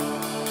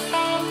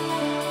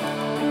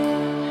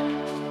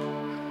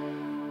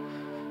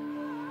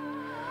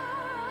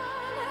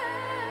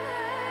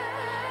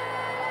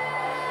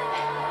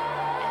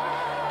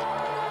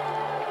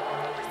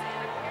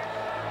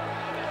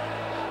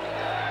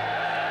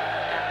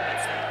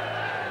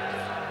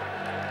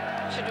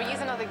Should we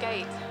use another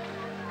gate?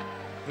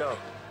 No.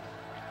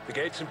 The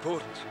gate's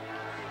important.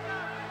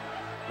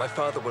 My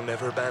father will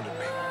never abandon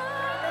me.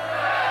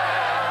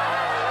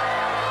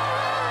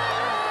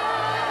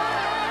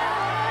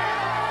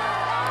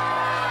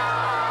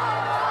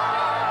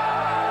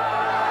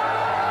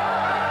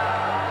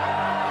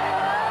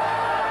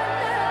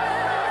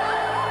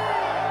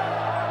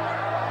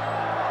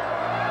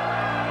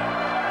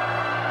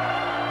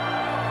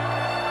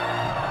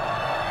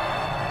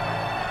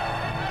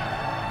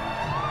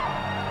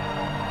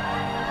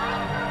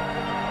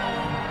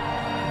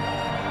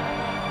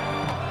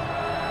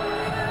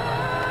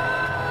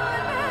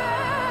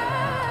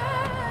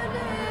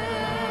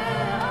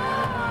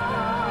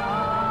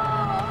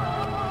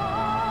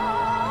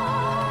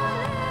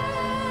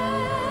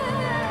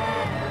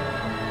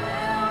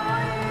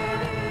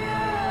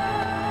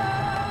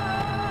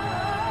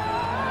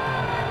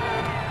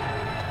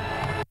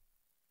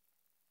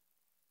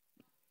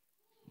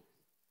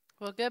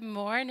 Well, good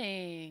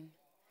morning.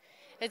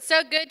 It's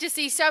so good to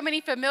see so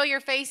many familiar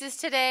faces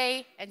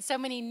today and so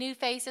many new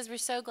faces. We're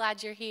so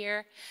glad you're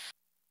here.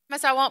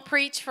 I won't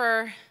preach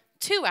for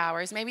 2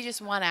 hours, maybe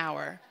just 1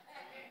 hour.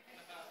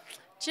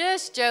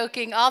 Just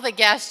joking. All the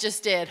guests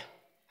just did.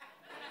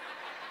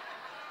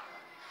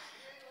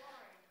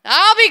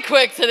 I'll be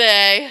quick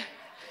today.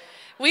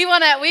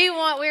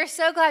 We're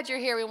so glad you're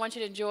here. We want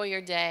you to enjoy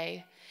your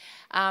day.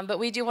 But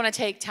we do want to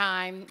take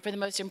time for the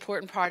most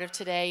important part of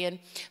today. And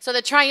so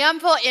the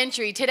triumphal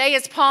entry. Today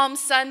is Palm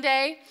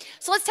Sunday.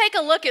 So let's take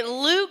a look at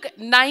Luke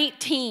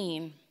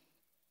 19.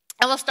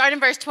 And we'll start in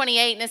verse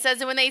 28. And it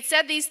says, and when they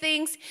said these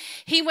things,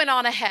 he went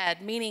on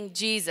ahead, meaning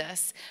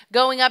Jesus,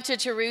 going up to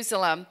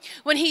Jerusalem.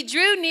 When he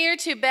drew near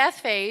to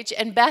Bethphage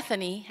and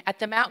Bethany at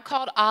the mount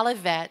called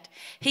Olivet,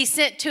 he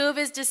sent 2 of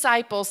his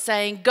disciples,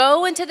 saying,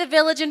 go into the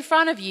village in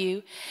front of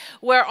you,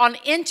 where on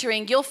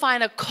entering you'll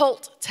find a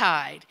colt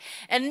tied,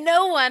 and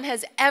no one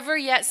has ever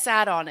yet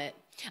sat on it.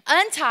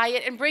 Untie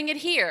it and bring it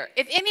here.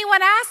 If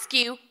anyone asks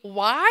you,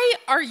 why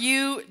are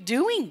you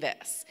doing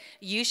this?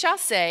 You shall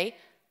say,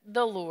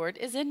 the Lord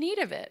is in need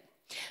of it.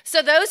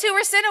 So those who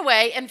were sent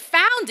away and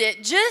found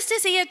it just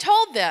as he had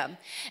told them.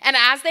 And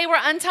as they were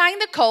untying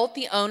the colt,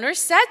 the owner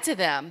said to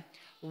them,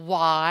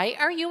 why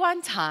are you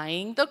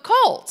untying the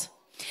colt?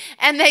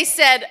 And they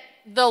said,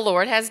 the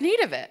Lord has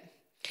need of it.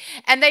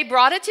 And they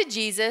brought it to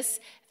Jesus,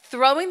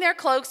 throwing their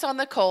cloaks on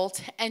the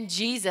colt, and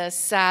Jesus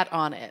sat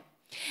on it.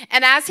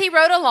 And as he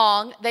rode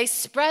along, they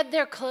spread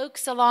their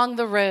cloaks along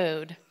the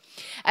road.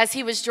 As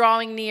he was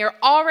drawing near,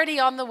 already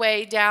on the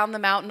way down the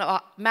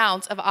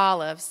Mount of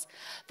Olives,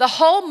 the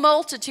whole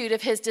multitude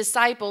of his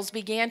disciples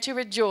began to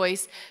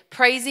rejoice,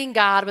 praising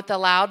God with a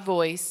loud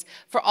voice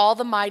for all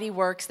the mighty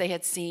works they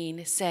had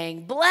seen,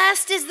 saying,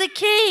 blessed is the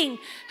King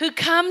who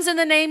comes in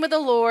the name of the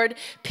Lord,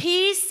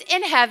 peace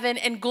in heaven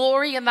and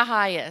glory in the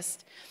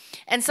highest.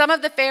 And some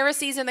of the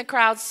Pharisees in the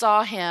crowd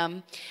saw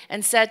him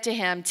and said to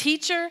him,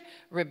 teacher,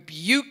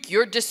 rebuke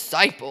your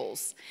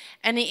disciples.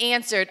 And he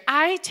answered,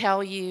 I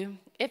tell you,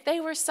 if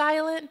they were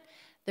silent,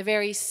 the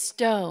very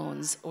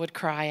stones would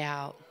cry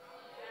out.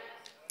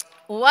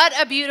 What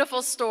a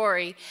beautiful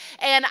story.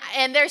 And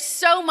there's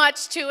so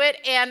much to it,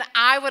 and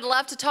I would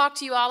love to talk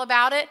to you all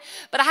about it.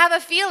 But I have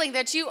a feeling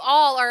that you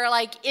all are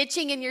like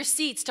itching in your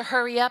seats to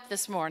hurry up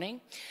this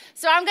morning.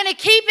 So I'm going to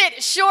keep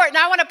it short, and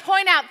I want to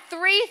point out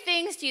 3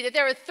 things to you, that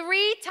there were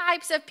 3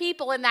 types of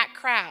people in that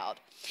crowd.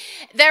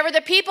 There were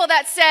the people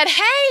that said,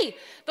 hey,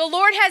 the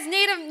Lord has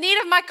need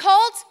of my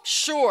colt.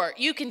 Sure,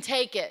 you can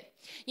take it.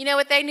 You know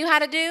what they knew how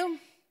to do?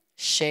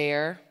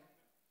 Share.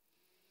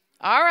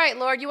 All right,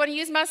 Lord, you want to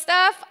use my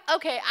stuff?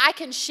 Okay, I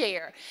can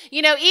share.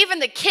 You know, even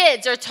the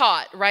kids are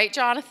taught, right,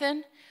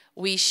 Jonathan?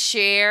 We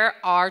share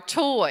our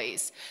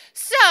toys.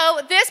 So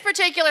this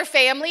particular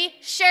family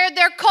shared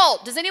their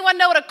colt. Does anyone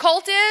know what a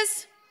colt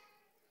is?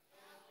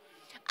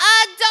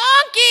 A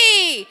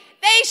donkey.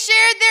 They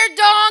shared their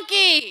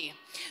donkey.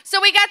 So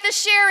we got the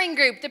sharing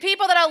group, the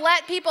people that'll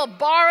let people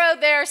borrow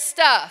their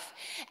stuff.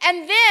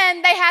 And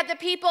then they had the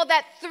people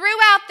that threw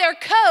out their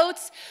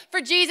coats for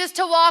Jesus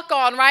to walk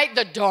on, right?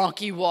 The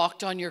donkey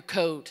walked on your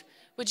coat.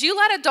 Would you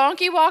let a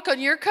donkey walk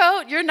on your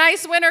coat, your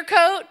nice winter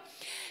coat?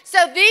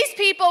 So these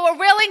people were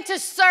willing to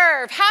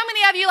serve. How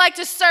many of you like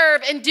to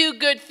serve and do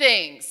good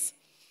things?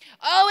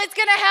 Oh, it's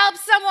going to help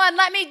someone.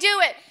 Let me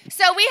do it.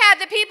 So we had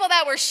the people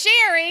that were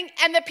sharing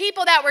and the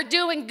people that were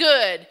doing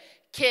good.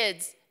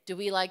 Kids, do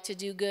we like to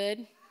do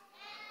good?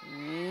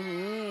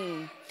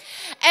 Mm-hmm.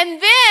 And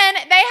then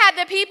they had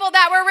the people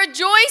that were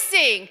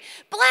rejoicing.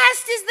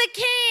 Blessed is the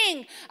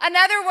King.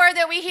 Another word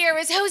that we hear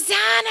is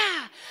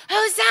Hosanna.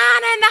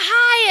 Hosanna in the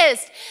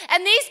highest.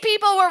 And these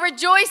people were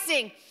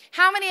rejoicing.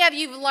 How many of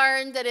you have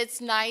learned that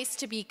it's nice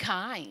to be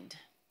kind?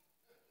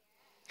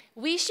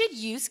 We should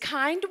use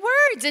kind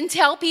words and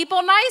tell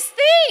people nice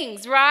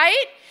things,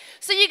 right?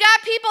 So you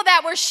got people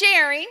that were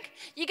sharing,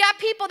 you got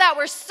people that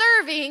were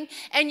serving,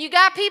 and you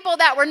got people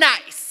that were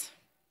nice,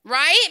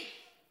 right?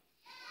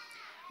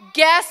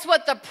 Guess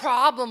what the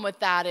problem with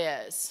that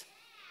is?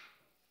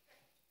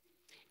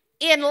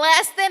 In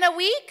less than a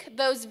week,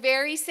 those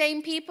very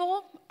same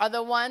people are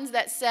the ones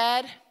that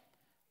said,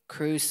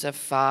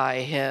 crucify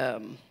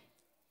him.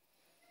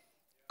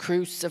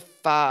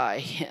 Crucify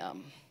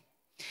him.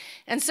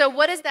 And so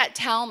what does that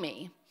tell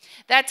me?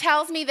 That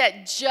tells me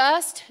that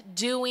just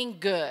doing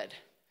good,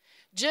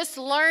 just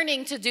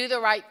learning to do the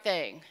right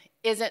thing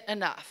isn't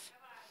enough.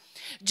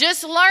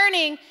 Just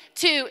learning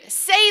to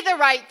say the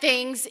right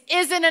things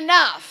isn't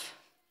enough.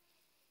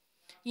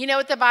 You know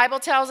what the Bible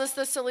tells us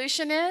the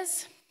solution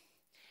is?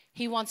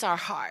 He wants our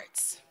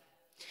hearts.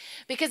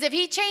 Because if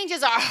he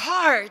changes our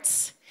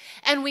hearts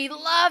and we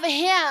love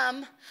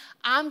him,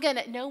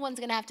 no one's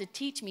gonna have to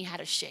teach me how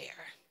to share.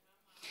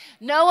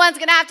 No one's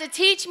gonna have to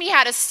teach me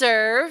how to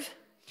serve.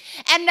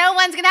 And no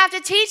one's gonna have to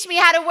teach me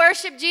how to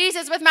worship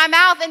Jesus with my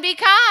mouth and be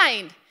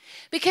kind.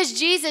 Because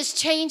Jesus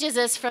changes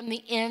us from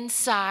the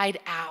inside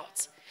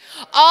out.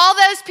 All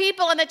those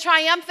people in the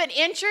triumphant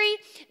entry,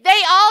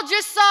 they all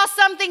just saw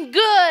something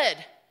good.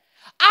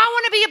 I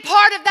want to be a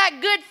part of that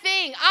good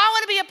thing. I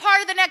want to be a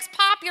part of the next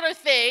popular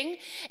thing,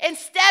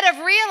 instead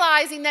of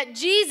realizing that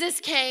Jesus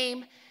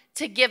came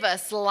to give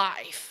us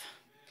life,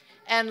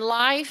 and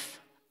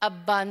life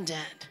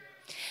abundant.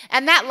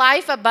 And that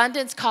life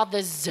abundance called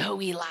the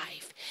Zoe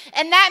life.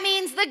 And that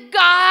means the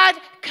God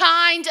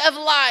kind of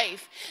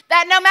life.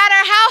 That no matter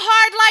how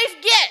hard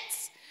life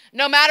gets,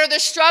 no matter the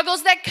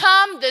struggles that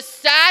come, the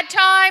sad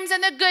times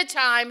and the good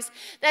times,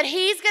 that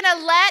he's going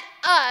to let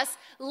us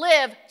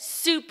live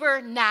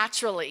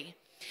supernaturally.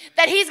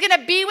 That he's going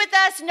to be with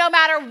us no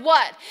matter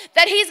what.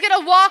 That he's going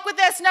to walk with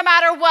us no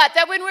matter what.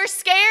 That when we're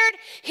scared,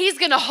 he's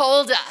going to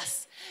hold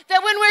us.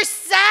 That when we're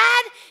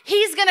sad,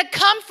 he's going to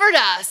comfort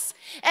us.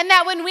 And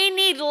that when we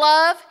need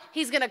love,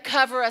 he's going to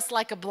cover us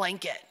like a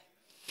blanket.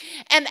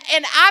 And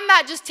I'm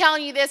not just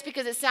telling you this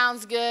because it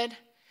sounds good.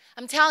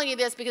 I'm telling you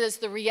this because it's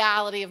the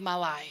reality of my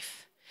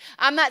life.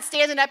 I'm not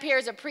standing up here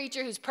as a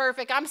preacher who's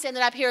perfect. I'm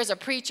standing up here as a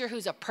preacher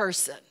who's a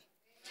person.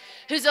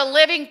 Who's a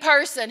living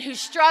person, who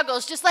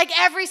struggles just like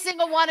every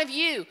single one of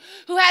you,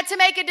 who had to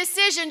make a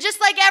decision just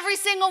like every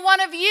single one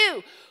of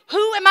you.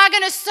 Who am I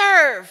going to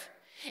serve?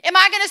 Am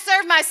I going to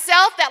serve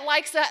myself that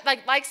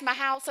likes my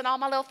house and all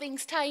my little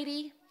things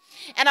tidy,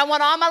 and I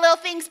want all my little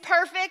things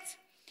perfect?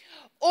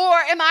 Or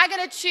am I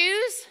going to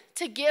choose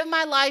to give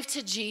my life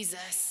to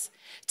Jesus,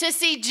 to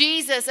see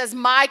Jesus as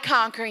my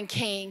conquering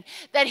king,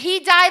 that he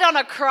died on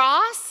a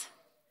cross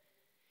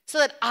so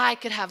that I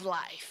could have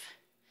life,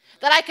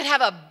 that I could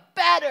have a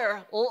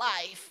better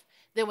life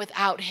than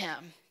without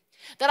him,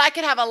 that I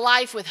could have a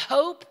life with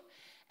hope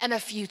and a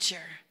future,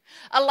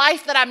 a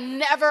life that I'm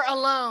never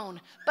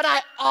alone, but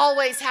I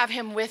always have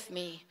him with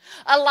me,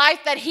 a life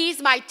that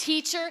he's my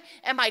teacher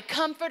and my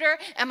comforter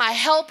and my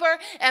helper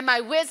and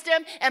my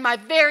wisdom and my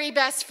very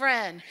best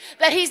friend,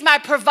 that he's my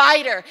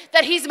provider,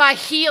 that he's my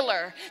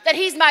healer, that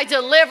he's my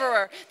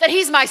deliverer, that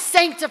he's my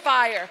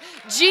sanctifier.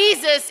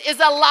 Jesus is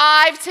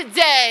alive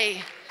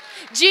today.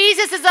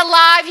 Jesus is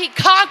alive. He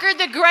conquered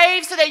the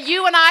grave so that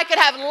you and I could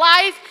have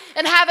life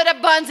and have it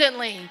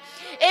abundantly.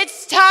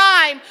 It's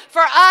time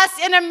for us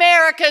in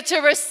America to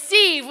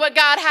receive what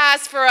God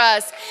has for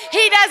us.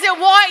 He doesn't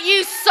want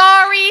you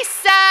sorry,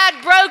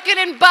 sad, broken,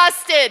 and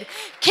busted.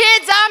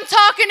 Kids, I'm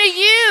talking to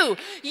you.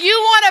 You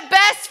want a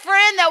best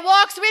friend that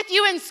walks with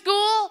you in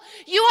school?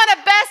 You want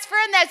a best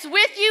friend that's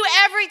with you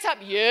every time?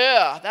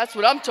 Yeah, that's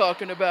what I'm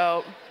talking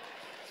about.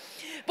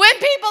 When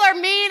people are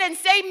mean and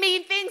say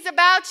mean things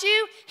about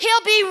you,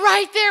 he'll be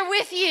right there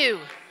with you.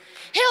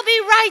 He'll be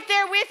right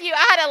there with you.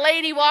 I had a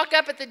lady walk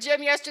up at the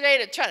gym yesterday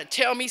to try to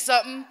tell me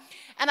something.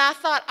 And I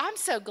thought, I'm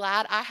so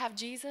glad I have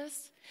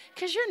Jesus,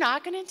 because you're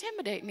not going to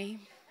intimidate me.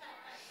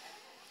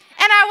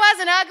 And I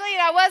wasn't ugly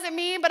and I wasn't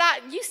mean, but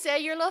you say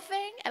your little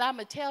thing, and I'm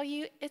going to tell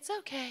you, it's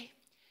okay.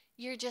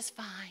 You're just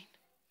fine.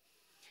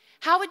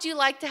 How would you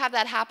like to have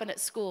that happen at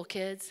school,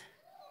 kids?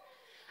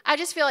 I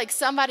just feel like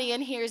somebody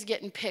in here is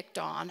getting picked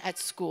on at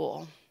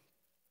school.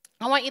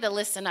 I want you to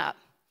listen up,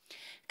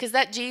 because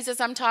that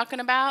Jesus I'm talking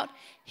about,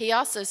 he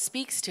also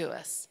speaks to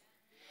us.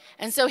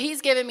 And so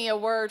he's given me a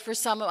word for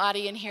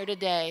somebody in here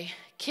today.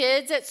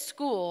 Kids at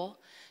school,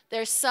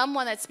 there's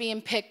someone that's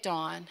being picked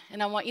on,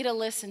 and I want you to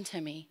listen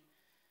to me.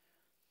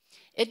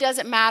 It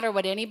doesn't matter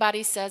what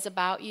anybody says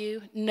about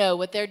you. No,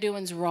 what they're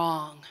doing is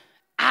wrong.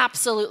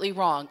 Absolutely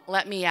wrong.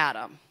 Let me at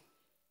them.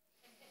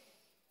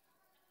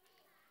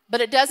 But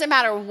it doesn't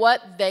matter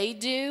what they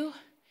do.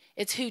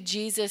 It's who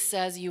Jesus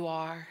says you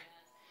are.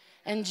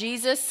 And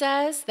Jesus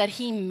says that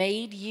he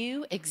made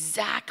you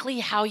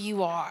exactly how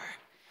you are,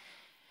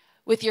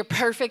 with your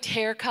perfect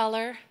hair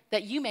color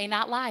that you may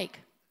not like,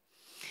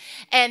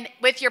 and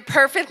with your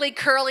perfectly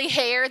curly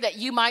hair that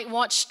you might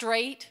want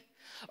straight,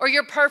 or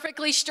your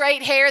perfectly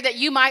straight hair that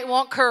you might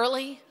want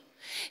curly.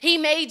 He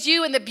made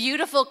you in the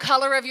beautiful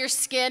color of your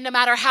skin, no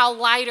matter how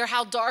light or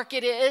how dark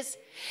it is.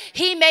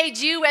 He made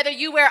you whether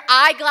you wear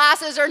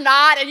eyeglasses or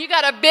not, and you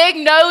got a big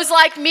nose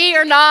like me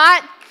or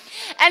not.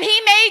 And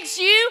he made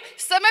you,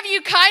 some of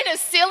you kind of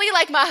silly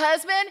like my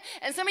husband,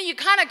 and some of you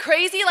kind of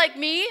crazy like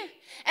me,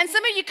 and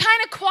some of you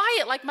kind of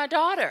quiet like my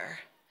daughter.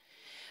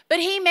 But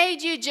he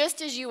made you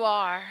just as you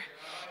are.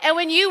 And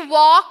when you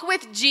walk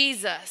with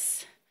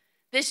Jesus,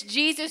 this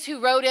Jesus who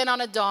rode in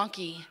on a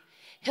donkey,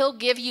 he'll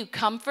give you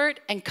comfort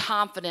and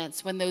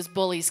confidence when those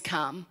bullies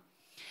come.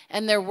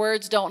 And their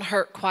words don't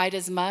hurt quite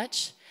as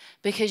much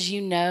because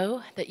you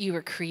know that you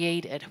were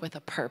created with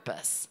a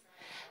purpose.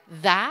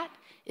 That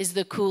is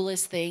the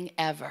coolest thing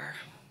ever.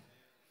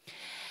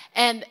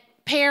 And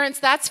parents,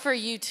 that's for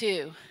you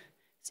too.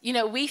 You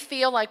know, we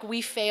feel like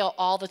we fail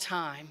all the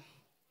time.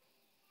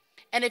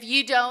 And if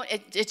you don't,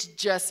 it's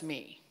just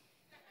me.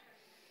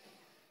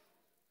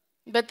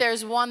 But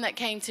there's one that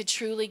came to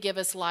truly give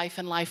us life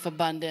and life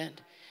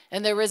abundant.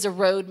 And there is a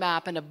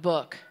roadmap and a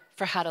book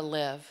for how to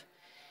live.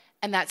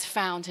 And that's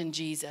found in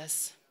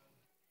Jesus.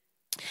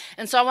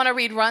 And so I want to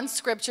read one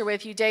scripture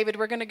with you. David,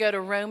 we're going to go to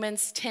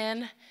Romans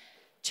 10,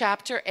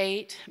 chapter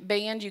 8.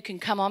 Band, you can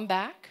come on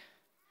back.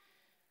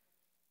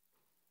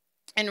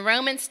 In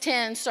Romans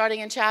 10,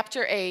 starting in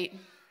chapter 8,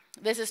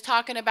 this is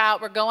talking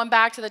about, we're going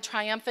back to the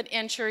triumphant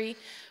entry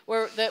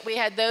where we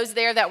had those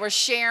there that were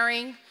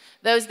sharing,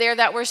 those there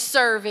that were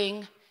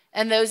serving,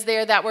 and those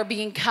there that were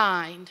being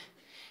kind.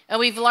 And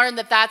we've learned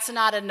that that's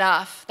not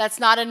enough. That's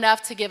not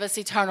enough to give us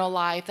eternal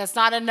life. That's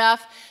not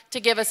enough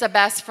to give us a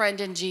best friend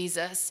in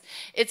Jesus.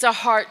 It's a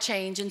heart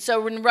change. And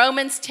so in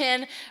Romans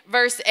 10,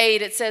 verse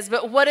 8, it says,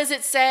 but what does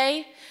it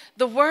say?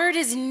 The word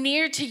is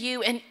near to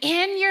you and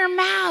in your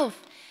mouth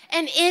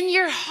and in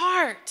your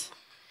heart.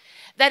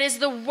 That is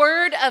the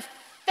word of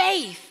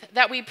faith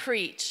that we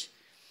preach.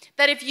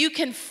 That if you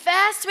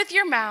confess with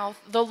your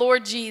mouth the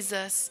Lord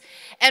Jesus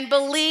and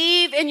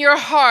believe in your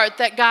heart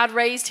that God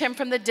raised him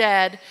from the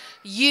dead,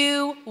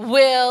 you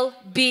will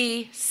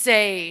be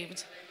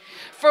saved.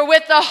 For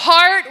with the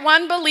heart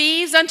one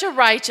believes unto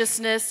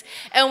righteousness,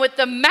 and with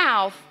the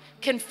mouth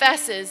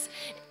confession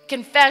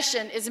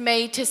is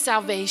made to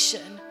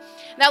salvation.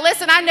 Now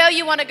listen, I know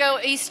you want to go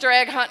Easter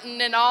egg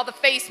hunting and all the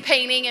face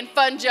painting and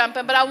fun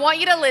jumping, but I want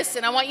you to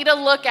listen. I want you to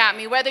look at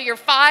me, whether you're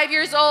 5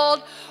 years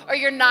old or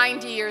you're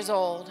 90 years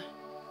old.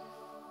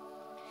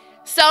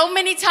 So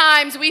many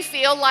times we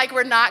feel like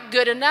we're not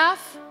good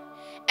enough,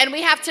 and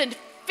we have to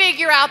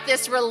figure out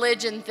this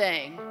religion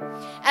thing.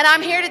 And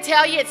I'm here to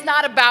tell you it's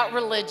not about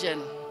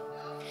religion.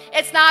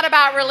 It's not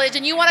about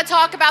religion. You want to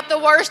talk about the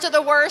worst of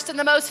the worst and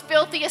the most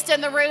filthiest in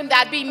the room?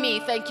 That'd be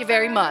me. Thank you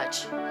very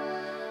much.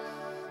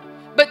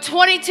 But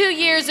 22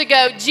 years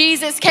ago,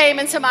 Jesus came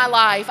into my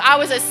life. I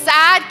was a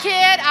sad kid.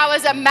 I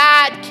was a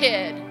mad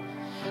kid.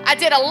 I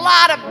did a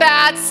lot of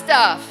bad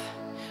stuff.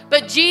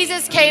 But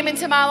Jesus came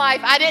into my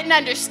life. I didn't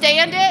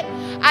understand it.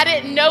 I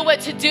didn't know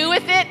what to do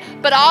with it.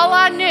 But all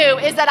I knew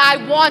is that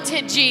I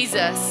wanted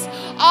Jesus.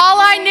 All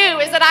I knew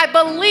is that I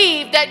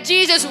believed that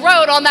Jesus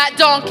rode on that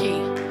donkey.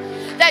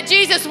 That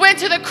Jesus went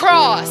to the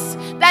cross.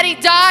 That he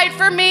died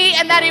for me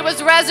and that he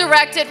was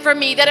resurrected for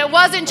me. That it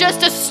wasn't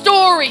just a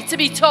story to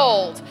be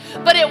told,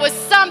 but it was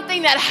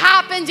something that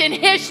happened in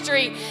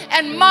history,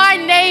 and my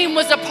name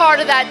was a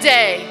part of that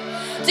day.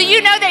 Do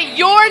you know that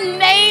your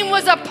name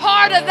was a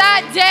part of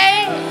that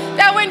day?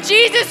 That when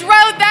Jesus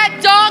rode that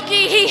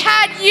donkey, he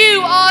had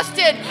you,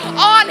 Austin,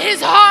 on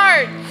his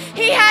heart.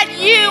 He had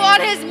you on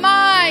his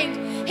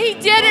mind. He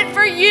did it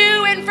for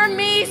you and for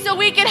me so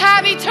we could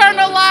have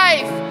eternal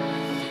life.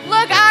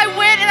 Look, I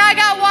went and I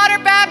got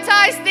water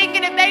baptized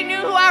thinking if they knew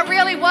who I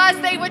really was,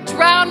 they would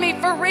drown me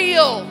for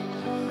real.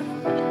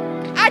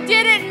 I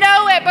didn't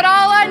know it, but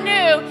all I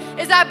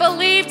knew is I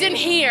believed in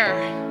here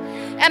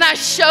and I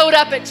showed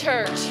up at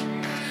church.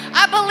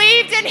 I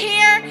believed in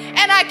here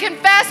and I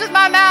confessed with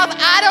my mouth,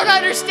 I don't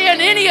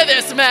understand any of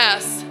this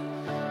mess,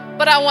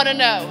 but I want to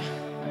know.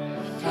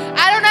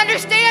 I don't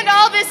understand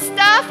all this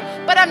stuff,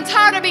 but I'm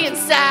tired of being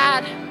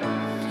sad.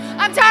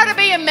 I'm tired of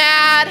being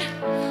mad.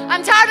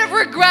 I'm tired of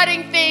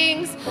regretting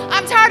things.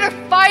 I'm tired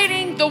of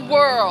fighting the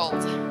world.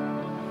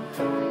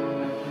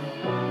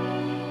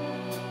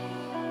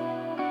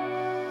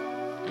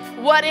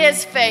 What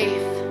is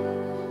faith?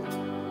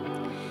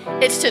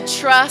 It's to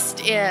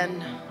trust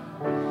in,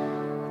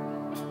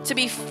 to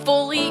be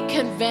fully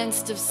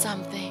convinced of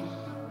something,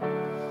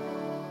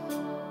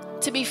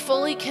 to be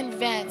fully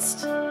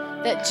convinced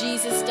that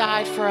Jesus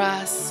died for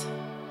us,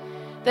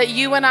 that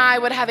you and I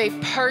would have a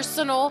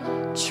personal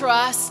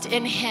trust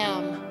in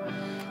him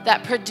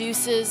that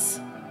produces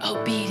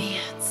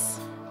obedience,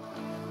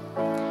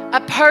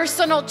 a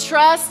personal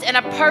trust and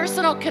a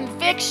personal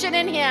conviction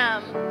in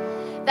him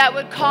that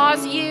would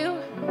cause you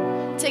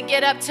to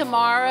get up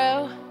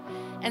tomorrow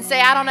and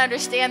say, I don't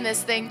understand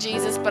this thing,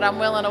 Jesus, but I'm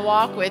willing to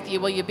walk with you.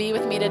 Will you be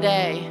with me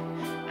today?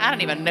 I don't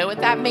even know what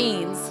that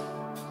means,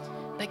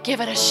 but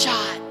give it a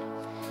shot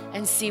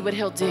and see what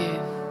he'll do.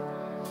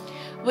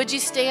 Would you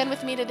stand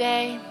with me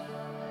today?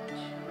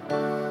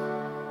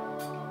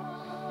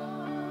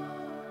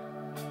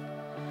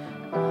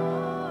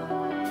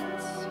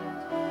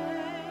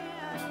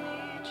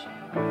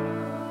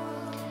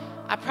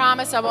 I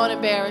promise I won't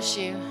embarrass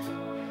you.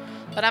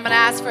 But I'm going to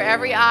ask for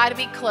every eye to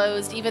be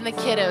closed, even the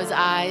kiddos'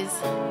 eyes,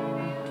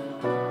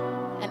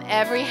 and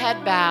every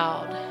head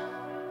bowed.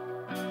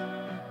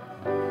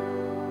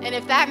 And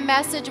if that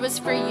message was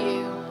for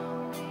you,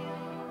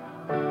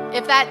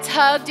 if that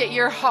tugged at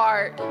your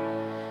heart,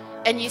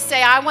 and you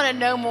say, I want to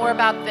know more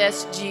about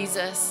this,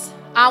 Jesus.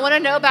 I want to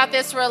know about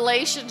this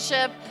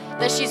relationship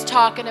that she's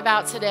talking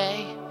about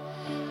today.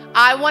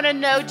 I want to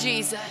know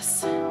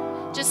Jesus.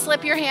 Just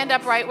slip your hand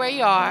up right where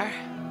you are.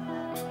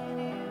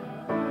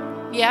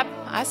 Yep,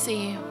 I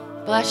see you.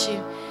 Bless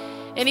you.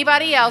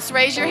 Anybody else,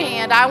 raise your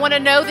hand. I want to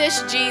know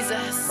this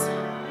Jesus.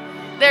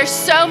 There's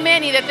so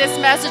many that this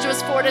message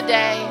was for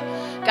today.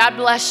 God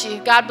bless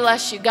you. God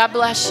bless you. God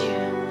bless you.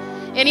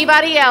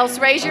 Anybody else,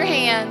 raise your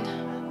hand.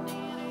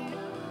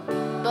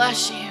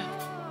 Bless you.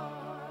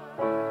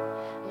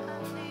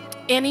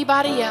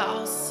 Anybody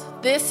else,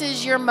 this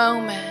is your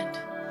moment.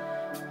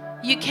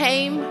 You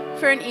came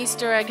for an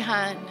Easter egg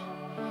hunt,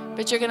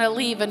 but you're going to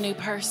leave a new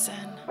person.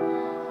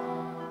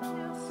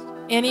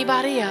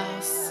 Anybody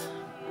else?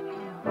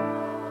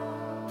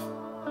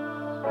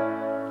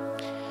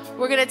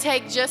 We're going to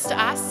take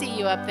I see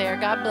you up there.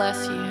 God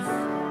bless you.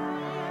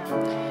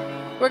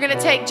 We're going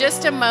to take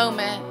just a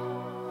moment.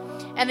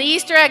 And the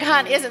Easter egg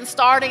hunt isn't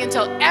starting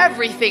until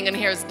everything in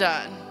here is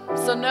done.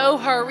 So no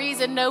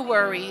hurries and no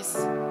worries.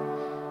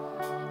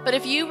 But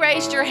if you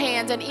raised your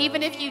hands, and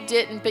even if you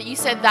didn't, but you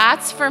said,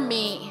 that's for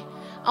me,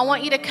 I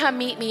want you to come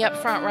meet me up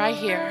front right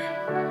here.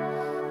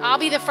 I'll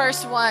be the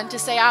first one to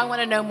say, I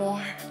want to know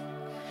more.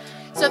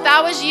 So if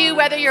that was you,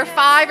 whether you're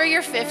 5 or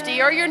you're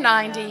 50 or you're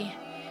 90,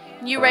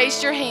 and you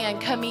raised your hand,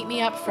 come meet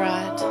me up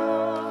front.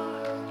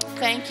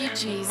 Thank you,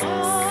 Jesus.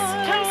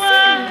 Come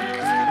sing.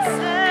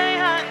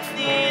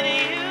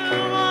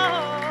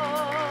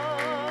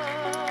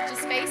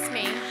 Just face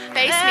me.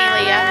 Face me,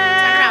 Leah.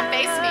 Turn around,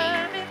 face me.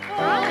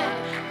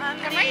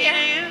 Come right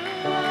here.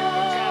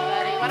 Good job,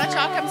 buddy. Why don't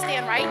y'all come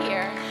stand right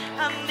here?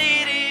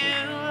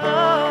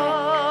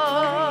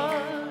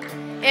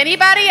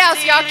 Anybody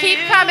else? Y'all keep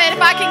coming. If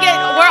I can get,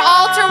 we're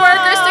altar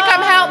workers to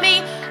come help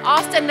me.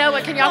 Austin,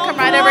 Noah, can y'all come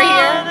right over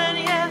here?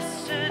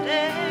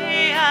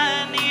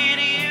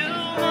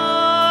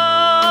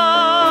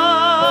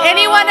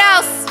 Anyone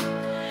else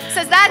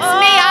says, that's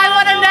me. I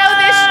want to know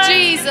this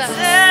Jesus. If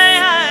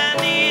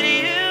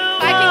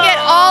I can get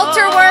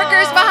altar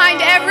workers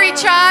behind every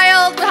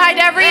child, behind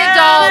every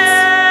adult.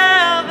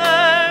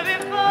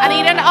 I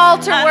need an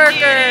altar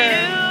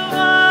worker.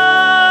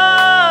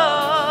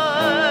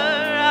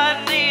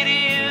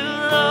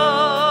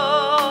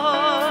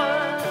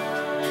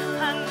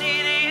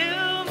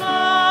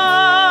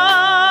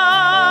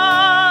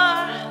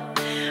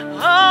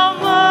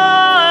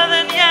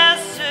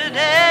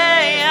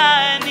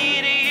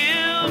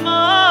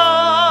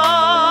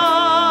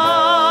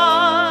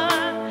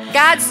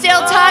 God's still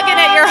tugging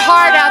at your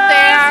heart out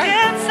there.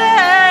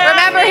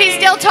 Remember, He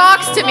still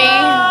talks to me.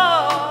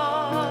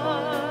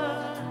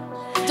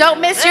 Don't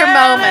miss your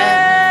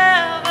moment.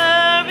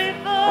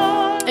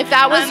 If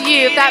that was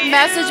you, if that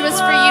message was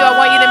for you, I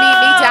want you to meet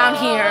me down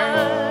here.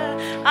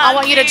 I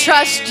want you to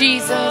trust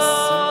Jesus.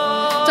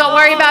 Don't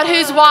worry about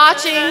who's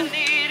watching.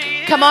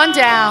 Come on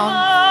down.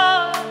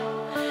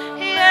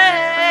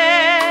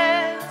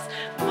 Yes,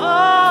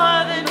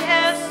 more than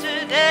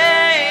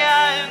yesterday,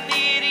 I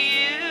need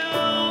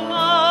you more.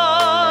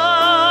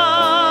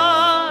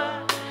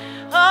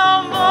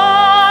 Oh,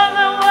 more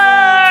than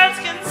words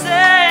can say,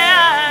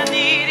 I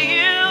need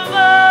you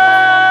more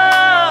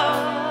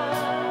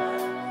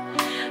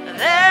than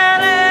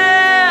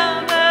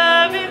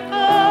ever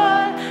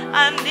before.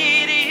 I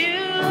need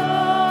you,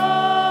 Lord.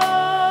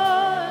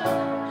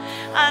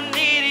 I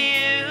need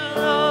you,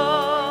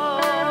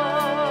 Lord.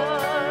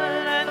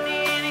 I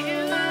need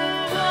you,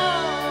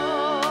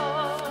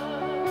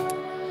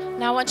 Lord.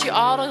 Now I want you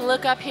all to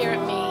look up here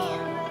at me.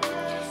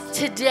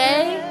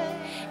 Today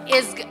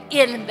is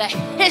in the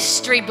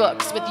history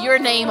books with your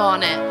name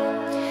on it.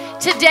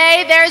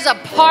 Today there's a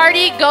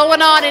party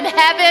going on in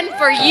heaven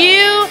for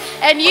you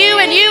and you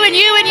and you and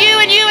you and you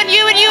and you and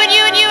you and you and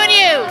you and you and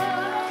you.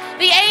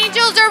 The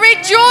angels are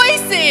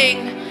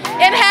rejoicing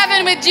in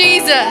heaven with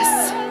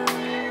Jesus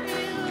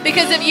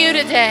because of you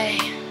today.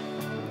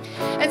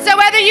 And so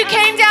whether you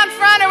came down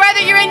front or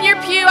whether you're in your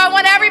pew, I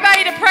want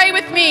everybody to pray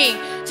with me.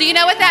 Do you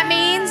know what that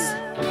means?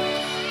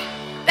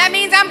 That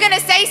means I'm going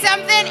to say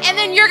something and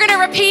then you're going to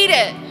repeat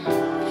it.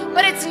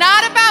 But it's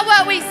not about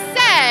what we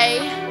say.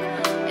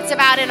 It's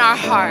about in our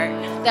heart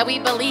that we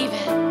believe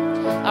it.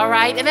 All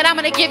right? And then I'm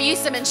going to give you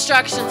some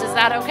instructions. Is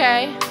that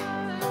okay?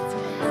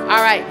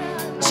 All right.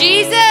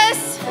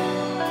 Jesus,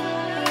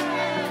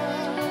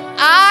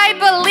 I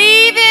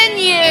believe in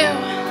you.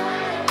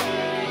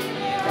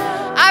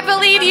 I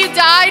believe you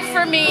died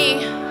for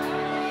me.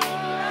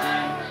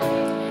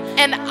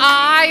 And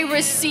I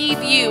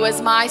receive you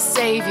as my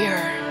Savior.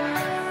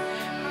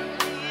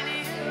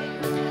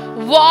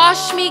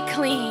 Wash me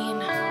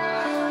clean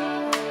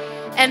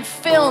and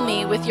fill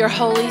me with your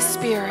Holy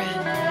Spirit.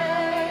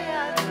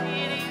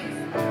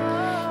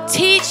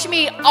 Teach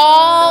me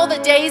all the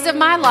days of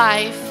my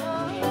life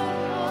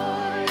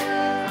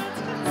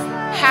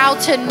how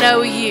to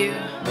know you.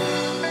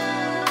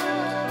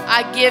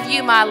 I give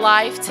you my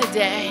life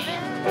today.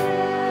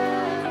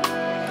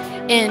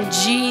 In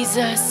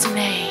Jesus'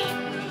 name.